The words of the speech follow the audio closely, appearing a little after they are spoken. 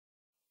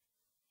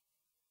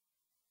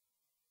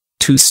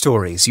2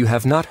 stories you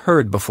have not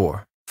heard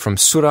before from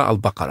Surah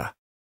Al-Baqarah.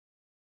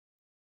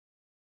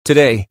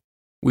 Today,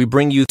 we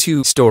bring you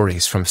 2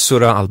 stories from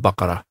Surah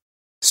Al-Baqarah,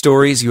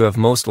 stories you have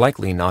most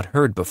likely not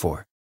heard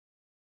before.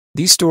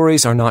 These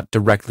stories are not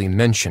directly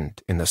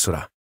mentioned in the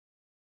surah.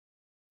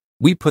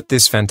 We put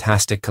this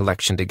fantastic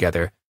collection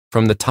together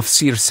from the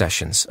Tafsir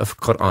sessions of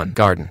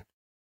QuranGarden.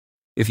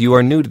 If you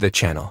are new to the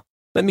channel,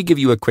 let me give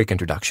you a quick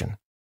introduction.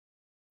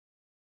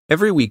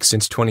 Every week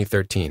since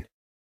 2013,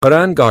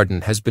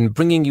 QuranGarden has been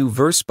bringing you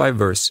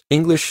verse-by-verse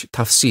English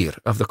Tafsir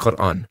of the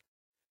Quran.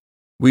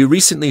 We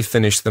recently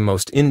finished the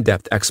most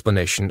in-depth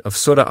explanation of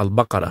Surah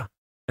Al-Baqarah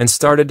and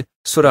started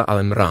Surah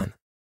Al-Imran.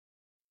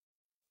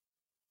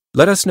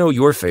 Let us know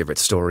your favorite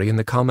story in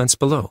the comments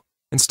below,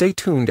 and stay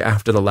tuned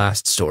after the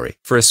last story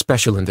for a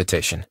special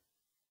invitation.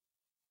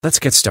 Let's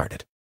get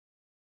started.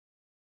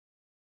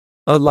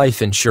 A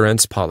life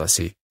insurance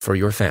policy for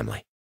your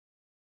family.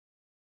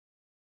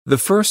 The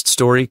first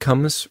story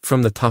comes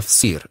from the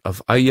Tafsir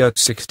of Ayah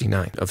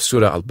 69 of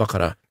Surah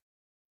Al-Baqarah.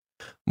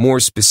 More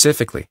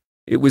specifically,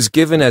 it was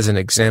given as an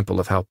example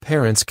of how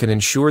parents can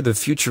ensure the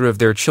future of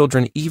their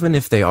children even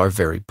if they are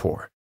very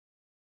poor.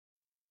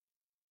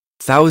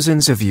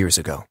 Thousands of years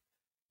ago,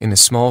 in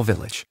a small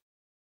village,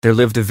 there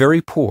lived a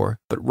very poor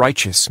but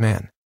righteous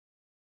man.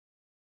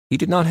 He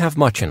did not have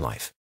much in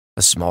life,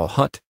 a small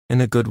hut and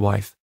a good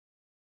wife.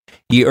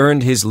 He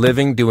earned his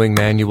living doing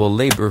manual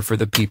labor for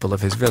the people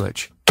of his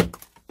village.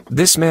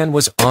 This man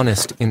was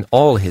honest in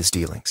all his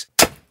dealings,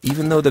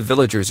 even though the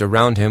villagers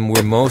around him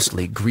were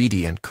mostly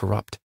greedy and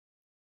corrupt.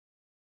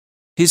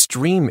 His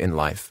dream in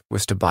life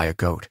was to buy a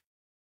goat.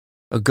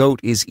 A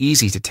goat is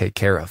easy to take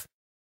care of,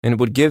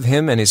 and would give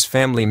him and his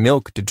family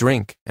milk to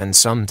drink and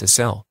some to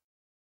sell.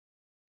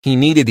 He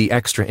needed the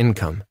extra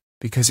income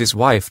because his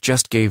wife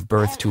just gave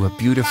birth to a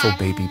beautiful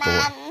baby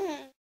boy.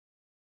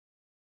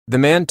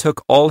 The man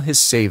took all his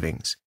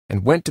savings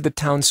and went to the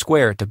town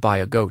square to buy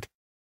a goat.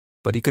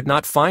 But he could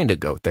not find a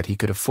goat that he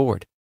could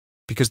afford,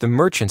 because the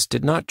merchants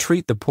did not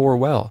treat the poor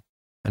well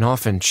and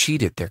often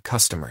cheated their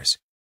customers.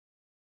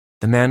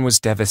 The man was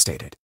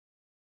devastated.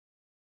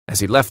 As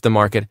he left the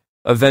market,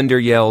 a vendor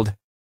yelled,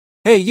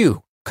 "Hey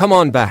you, come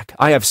on back,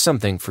 I have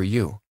something for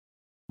you.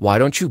 Why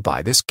don't you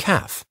buy this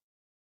calf?"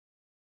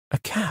 A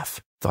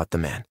calf, thought the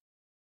man.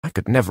 I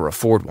could never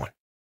afford one.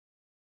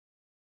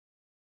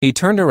 He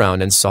turned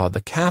around and saw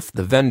the calf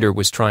the vendor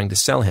was trying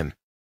to sell him.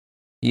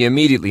 He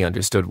immediately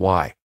understood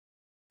why.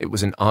 It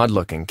was an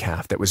odd-looking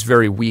calf that was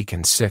very weak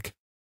and sick.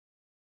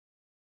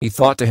 He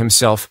thought to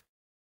himself,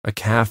 "A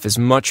calf is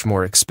much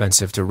more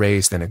expensive to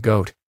raise than a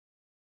goat.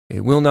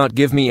 It will not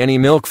give me any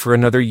milk for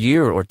another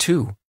year or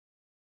 2,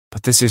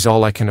 but this is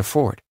all I can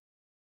afford.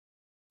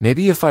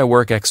 Maybe if I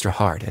work extra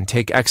hard and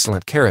take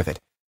excellent care of it,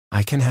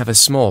 I can have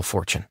a small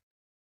fortune."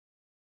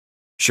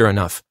 Sure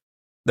enough,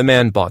 the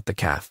man bought the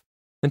calf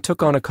and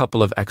took on a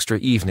couple of extra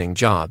evening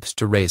jobs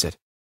to raise it.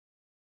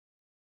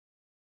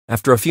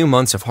 After a few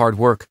months of hard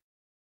work,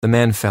 the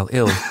man fell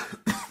ill.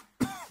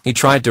 He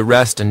tried to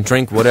rest and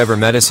drink whatever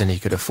medicine he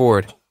could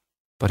afford,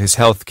 but his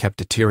health kept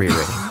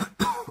deteriorating.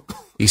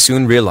 He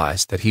soon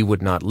realized that he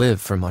would not live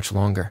for much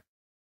longer.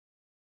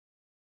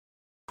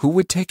 Who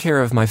would take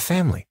care of my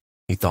family?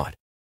 He thought.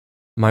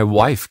 My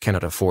wife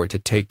cannot afford to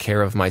take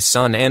care of my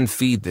son and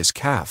feed this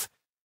calf.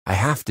 I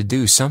have to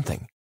do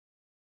something.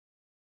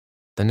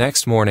 The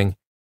next morning,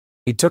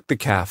 he took the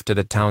calf to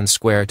the town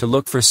square to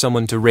look for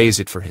someone to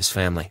raise it for his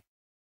family.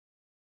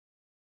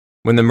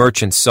 When the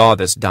merchants saw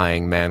this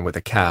dying man with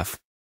a calf,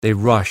 they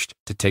rushed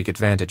to take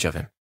advantage of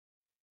him.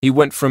 He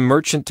went from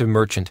merchant to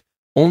merchant,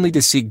 only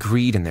to see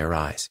greed in their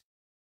eyes.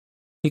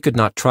 He could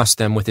not trust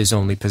them with his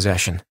only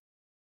possession.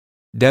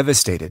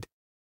 Devastated,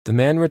 the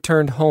man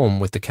returned home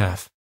with the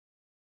calf.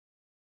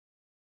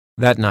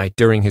 That night,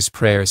 during his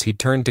prayers, he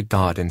turned to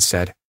God and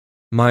said,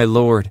 "My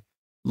Lord,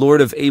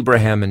 Lord of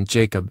Abraham and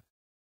Jacob,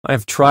 I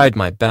have tried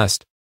my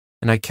best,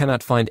 and I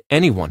cannot find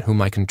anyone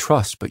whom I can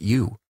trust but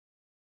you.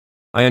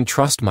 I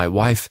entrust my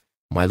wife,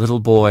 my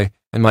little boy,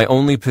 and my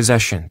only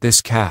possession,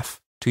 this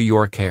calf, to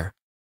your care."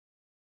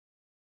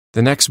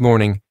 The next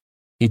morning,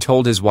 he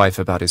told his wife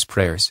about his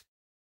prayers,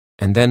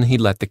 and then he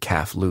let the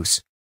calf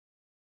loose.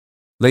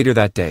 Later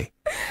that day,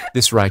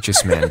 this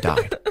righteous man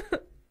died.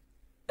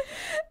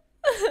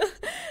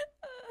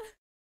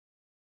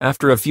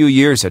 After a few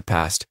years had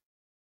passed,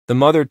 the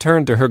mother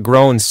turned to her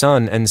grown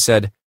son and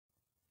said,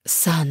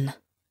 "Son,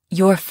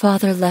 your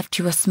father left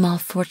you a small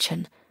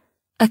fortune,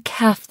 a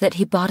calf that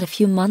he bought a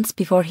few months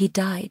before he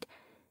died.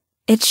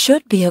 It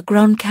should be a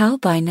grown cow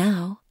by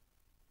now."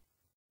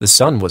 The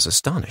son was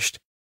astonished.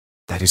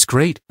 "That is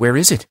great. Where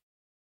is it?"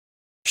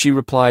 She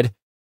replied,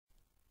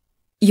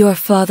 "Your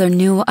father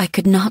knew I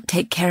could not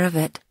take care of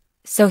it,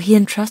 so he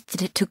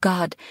entrusted it to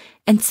God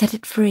and set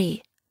it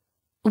free.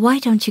 Why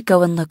don't you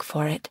go and look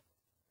for it?"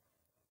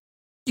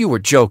 "You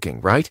were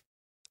joking, right?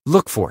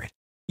 Look for it.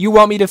 You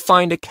want me to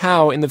find a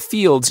cow in the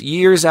fields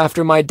years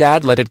after my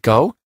dad let it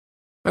go?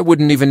 I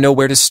wouldn't even know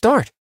where to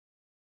start."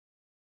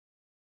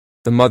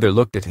 The mother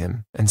looked at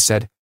him and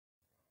said,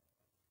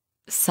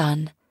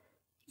 "Son,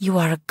 you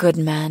are a good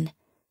man.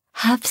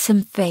 Have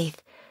some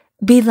faith.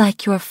 Be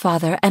like your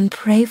father and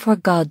pray for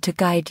God to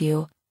guide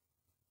you.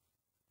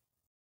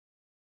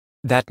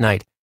 That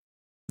night,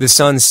 the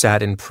son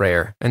sat in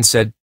prayer and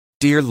said,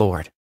 Dear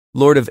Lord,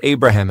 Lord of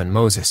Abraham and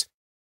Moses,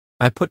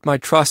 I put my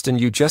trust in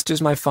you just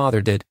as my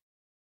father did.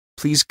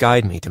 Please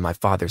guide me to my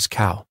father's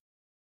cow.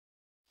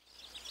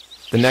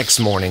 The next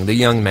morning, the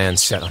young man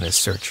set on his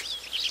search.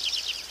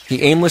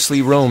 He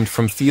aimlessly roamed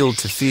from field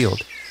to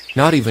field,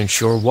 not even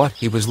sure what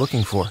he was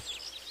looking for.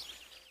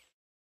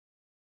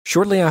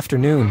 Shortly after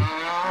noon,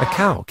 a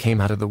cow came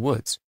out of the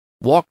woods,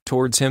 walked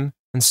towards him,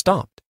 and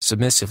stopped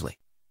submissively.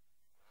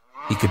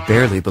 He could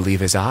barely believe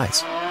his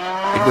eyes.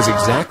 It was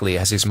exactly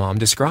as his mom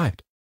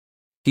described.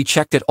 He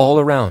checked it all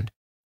around.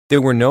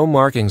 There were no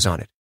markings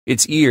on it.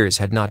 Its ears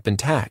had not been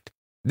tagged.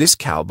 This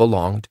cow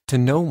belonged to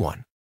no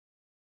one.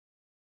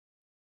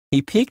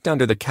 He peeked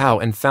under the cow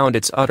and found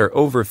its udder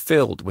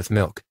overfilled with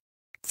milk.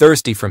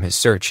 Thirsty from his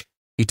search,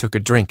 he took a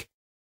drink.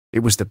 It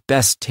was the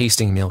best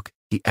tasting milk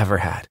he ever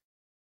had.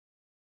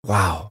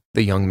 Wow,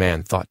 the young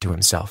man thought to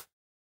himself.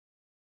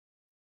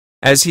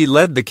 As he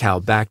led the cow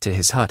back to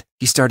his hut,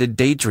 he started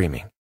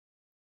daydreaming.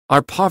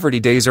 Our poverty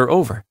days are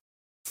over.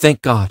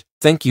 Thank God,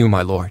 thank you,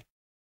 my Lord.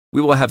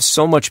 We will have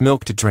so much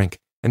milk to drink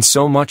and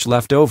so much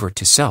left over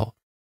to sell.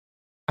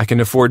 I can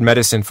afford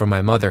medicine for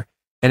my mother,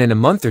 and in a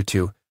month or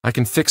two, I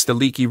can fix the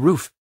leaky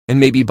roof and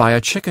maybe buy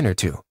a chicken or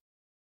two.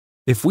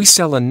 If we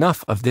sell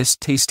enough of this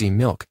tasty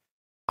milk,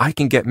 I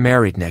can get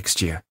married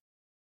next year.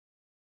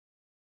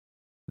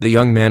 The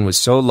young man was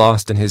so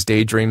lost in his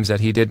daydreams that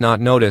he did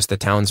not notice the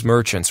town's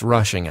merchants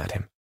rushing at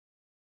him.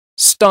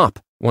 Stop,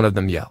 one of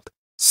them yelled.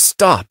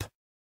 Stop!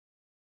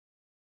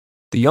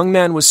 The young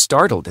man was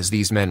startled as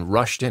these men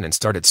rushed in and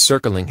started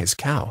circling his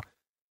cow.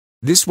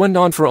 This went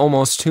on for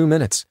almost 2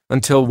 minutes,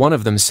 until one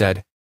of them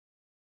said,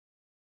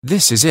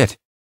 This is it.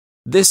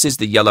 This is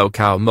the yellow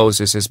cow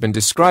Moses has been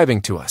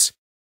describing to us.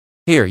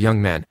 Here,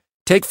 young man,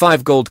 take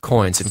 5 gold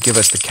coins and give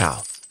us the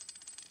cow.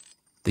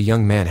 The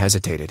young man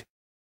hesitated.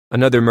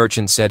 Another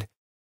merchant said,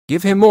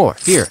 Give him more.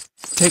 Here,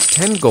 take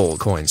 10 gold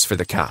coins for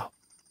the cow.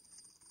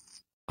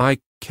 I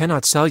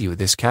cannot sell you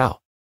this cow.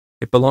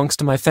 It belongs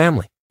to my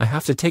family. I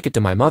have to take it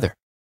to my mother.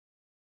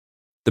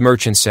 The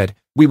merchant said,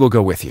 We will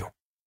go with you.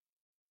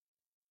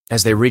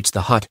 As they reached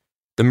the hut,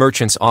 the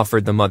merchants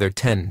offered the mother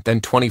 10,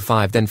 then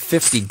 25, then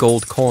 50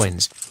 gold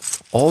coins.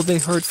 All they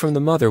heard from the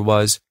mother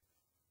was,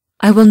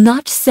 I will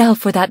not sell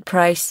for that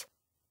price.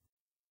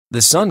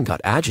 The son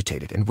got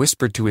agitated and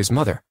whispered to his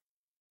mother,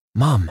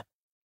 Mom,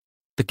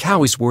 the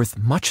cow is worth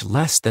much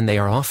less than they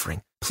are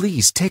offering.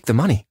 Please take the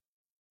money.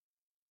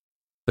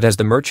 But as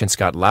the merchants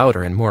got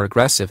louder and more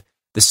aggressive,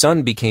 the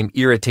son became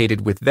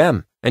irritated with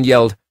them and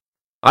yelled,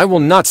 I will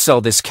not sell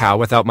this cow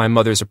without my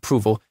mother's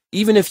approval,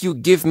 even if you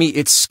give me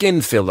its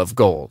skin fill of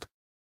gold.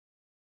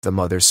 The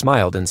mother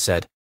smiled and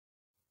said,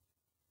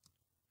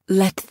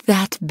 Let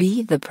that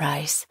be the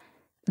price,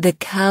 the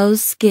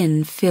cow's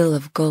skin fill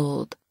of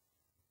gold.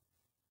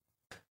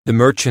 The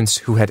merchants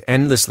who had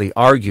endlessly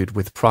argued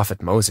with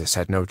Prophet Moses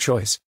had no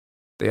choice.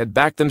 They had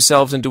backed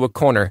themselves into a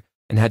corner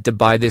and had to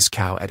buy this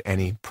cow at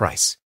any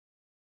price.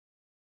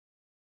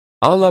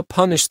 Allah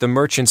punished the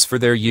merchants for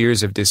their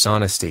years of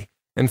dishonesty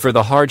and for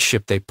the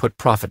hardship they put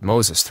Prophet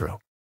Moses through.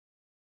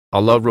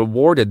 Allah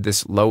rewarded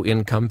this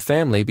low-income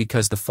family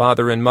because the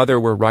father and mother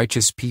were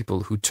righteous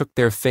people who took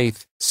their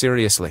faith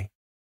seriously.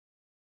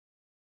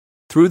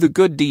 Through the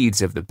good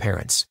deeds of the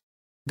parents,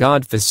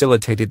 God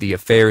facilitated the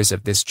affairs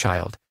of this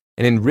child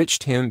and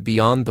enriched him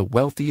beyond the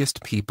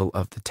wealthiest people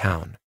of the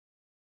town.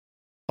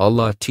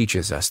 Allah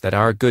teaches us that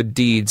our good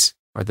deeds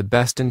are the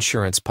best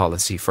insurance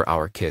policy for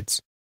our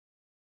kids.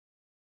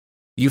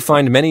 You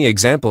find many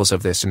examples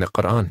of this in the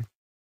Quran.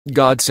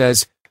 God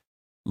says,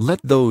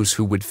 Let those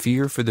who would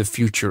fear for the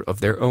future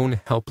of their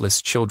own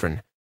helpless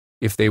children,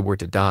 if they were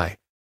to die,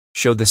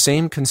 show the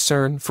same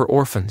concern for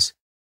orphans.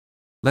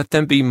 Let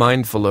them be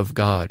mindful of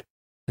God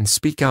and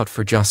speak out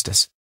for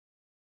justice.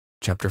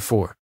 Chapter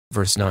 4,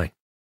 verse 9.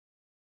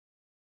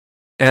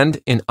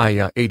 And in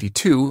Ayah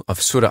 82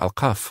 of Surah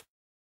Al-Kahf,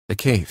 the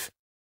cave.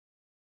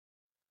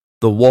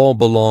 The wall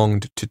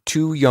belonged to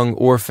 2 young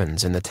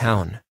orphans in the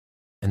town,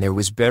 and there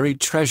was buried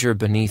treasure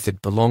beneath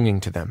it belonging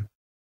to them.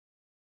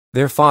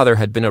 Their father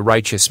had been a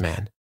righteous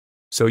man,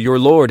 so your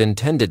Lord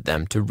intended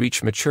them to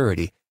reach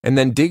maturity and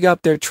then dig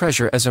up their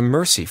treasure as a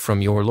mercy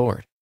from your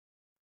Lord.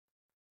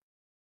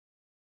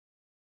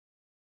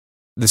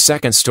 The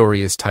second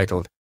story is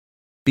titled,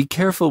 Be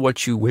careful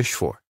what you wish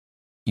for.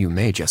 You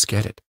may just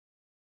get it.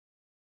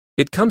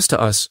 It comes to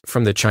us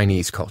from the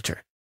Chinese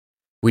culture.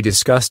 We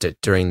discussed it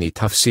during the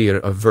Tafsir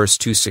of verse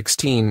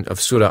 216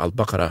 of Surah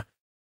Al-Baqarah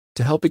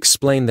to help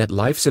explain that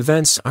life's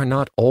events are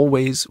not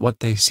always what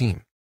they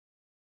seem.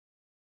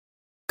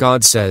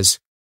 God says,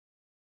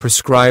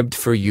 Prescribed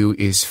for you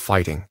is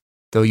fighting,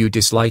 though you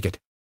dislike it.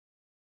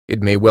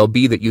 It may well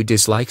be that you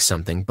dislike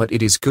something, but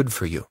it is good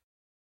for you.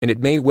 And it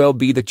may well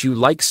be that you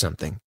like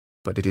something,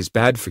 but it is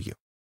bad for you.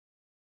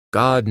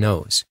 God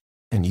knows,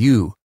 and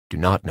you do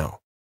not know.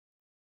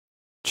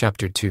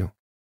 Chapter 2,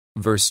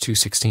 verse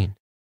 216.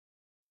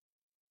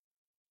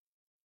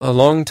 A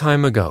long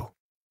time ago,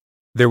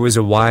 there was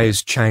a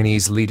wise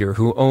Chinese leader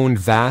who owned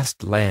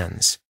vast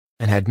lands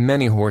and had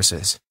many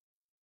horses.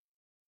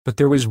 But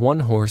there was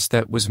one horse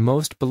that was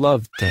most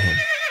beloved to him.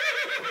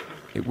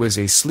 It was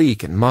a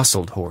sleek and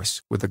muscled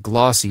horse with a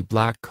glossy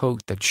black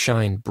coat that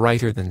shined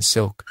brighter than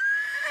silk.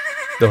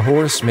 The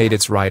horse made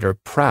its rider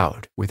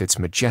proud with its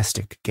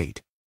majestic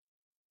gait.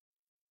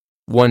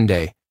 One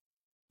day,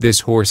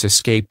 this horse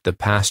escaped the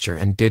pasture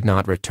and did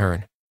not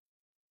return.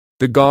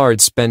 The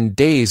guards spent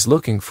days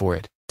looking for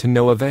it, to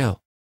no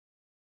avail.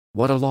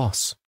 What a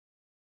loss.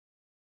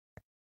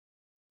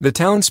 The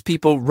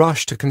townspeople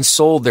rushed to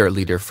console their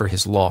leader for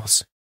his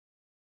loss.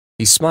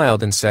 He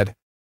smiled and said,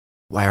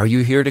 "Why are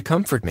you here to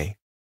comfort me?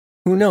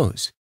 Who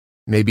knows?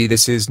 Maybe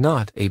this is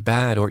not a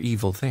bad or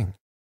evil thing."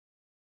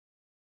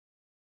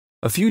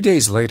 A few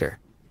days later,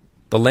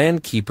 the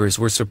land keepers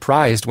were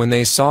surprised when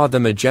they saw the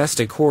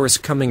majestic horse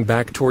coming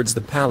back towards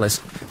the palace,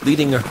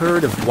 leading a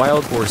herd of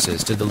wild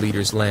horses to the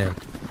leader's land.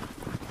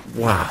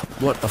 Wow,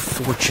 what a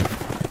fortune!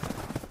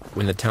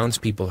 When the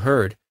townspeople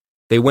heard,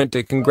 they went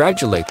to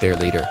congratulate their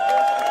leader.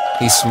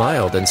 He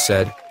smiled and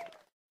said,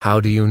 "How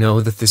do you know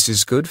that this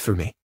is good for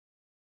me?"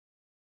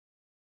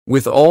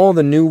 With all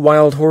the new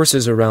wild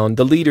horses around,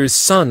 the leader's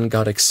son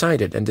got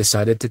excited and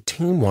decided to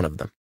tame one of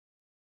them.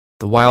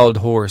 The wild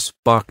horse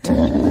bucked,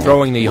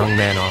 throwing the young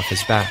man off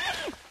his back.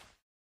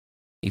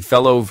 He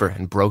fell over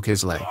and broke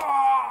his leg.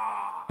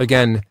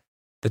 Again,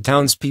 the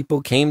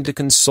townspeople came to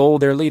console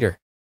their leader.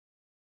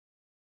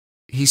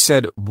 He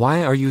said,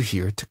 "Why are you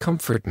here to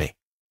comfort me?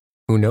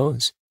 Who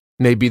knows?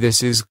 Maybe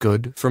this is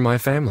good for my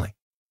family."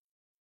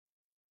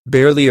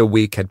 Barely a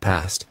week had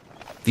passed.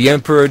 The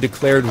emperor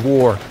declared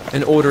war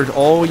and ordered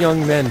all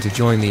young men to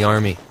join the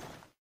army.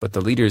 But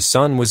the leader's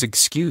son was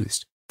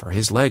excused, for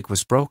his leg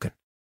was broken.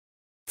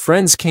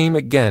 Friends came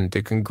again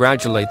to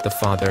congratulate the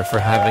father for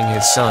having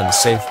his son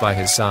safe by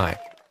his side.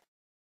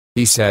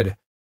 He said,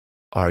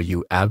 "Are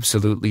you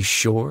absolutely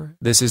sure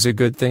this is a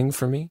good thing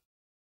for me?"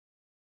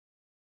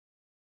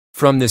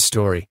 From this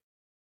story,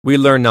 we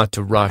learn not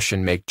to rush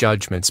and make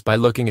judgments by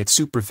looking at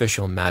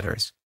superficial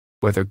matters,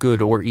 whether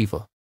good or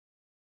evil.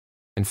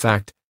 In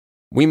fact,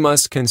 we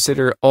must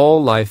consider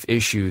all life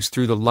issues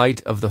through the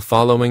light of the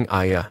following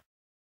ayah.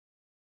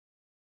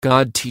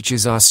 God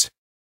teaches us,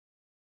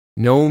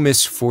 "No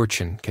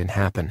misfortune can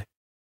happen,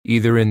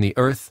 either in the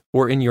earth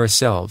or in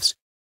yourselves,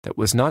 that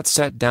was not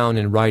set down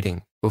in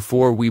writing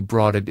before we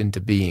brought it into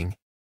being.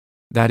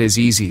 That is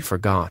easy for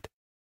God.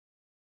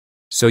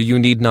 So you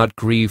need not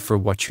grieve for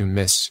what you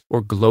miss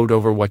or gloat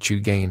over what you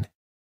gain.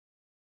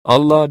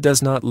 Allah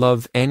does not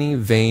love any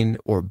vain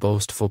or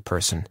boastful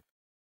person."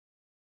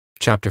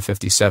 Chapter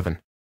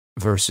 57,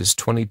 verses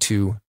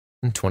 22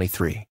 and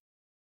 23.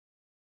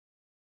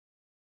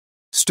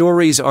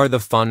 Stories are the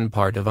fun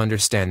part of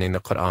understanding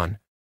the Quran,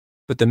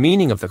 but the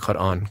meaning of the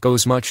Quran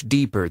goes much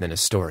deeper than a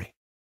story.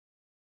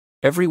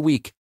 Every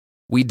week,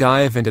 we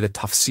dive into the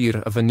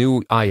tafsir of a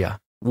new ayah,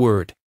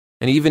 word,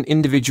 and even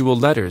individual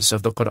letters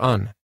of the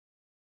Quran.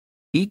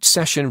 Each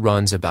session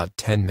runs about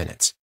 10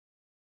 minutes.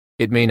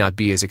 It may not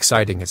be as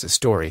exciting as a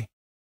story,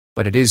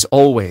 but it is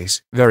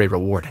always very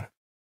rewarding.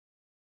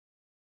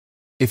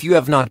 If you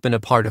have not been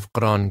a part of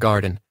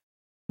QuranGarden,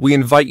 we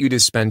invite you to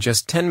spend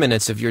just 10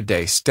 minutes of your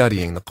day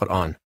studying the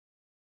Quran.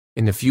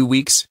 In a few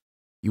weeks,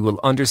 you will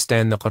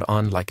understand the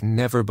Quran like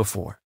never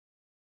before.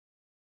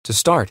 To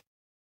start,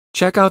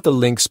 check out the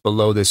links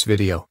below this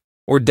video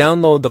or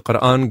download the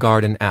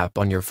QuranGarden app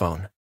on your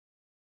phone.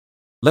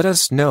 Let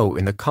us know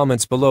in the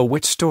comments below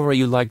which story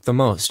you liked the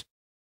most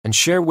and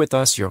share with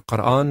us your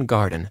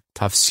QuranGarden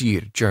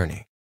Tafsir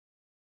journey.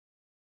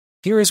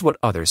 Here is what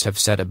others have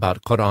said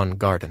about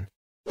QuranGarden.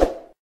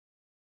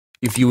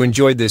 If you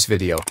enjoyed this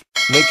video,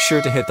 make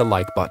sure to hit the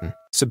like button,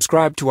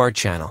 subscribe to our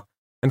channel,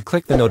 and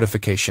click the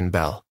notification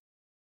bell.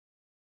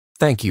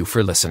 Thank you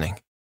for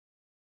listening.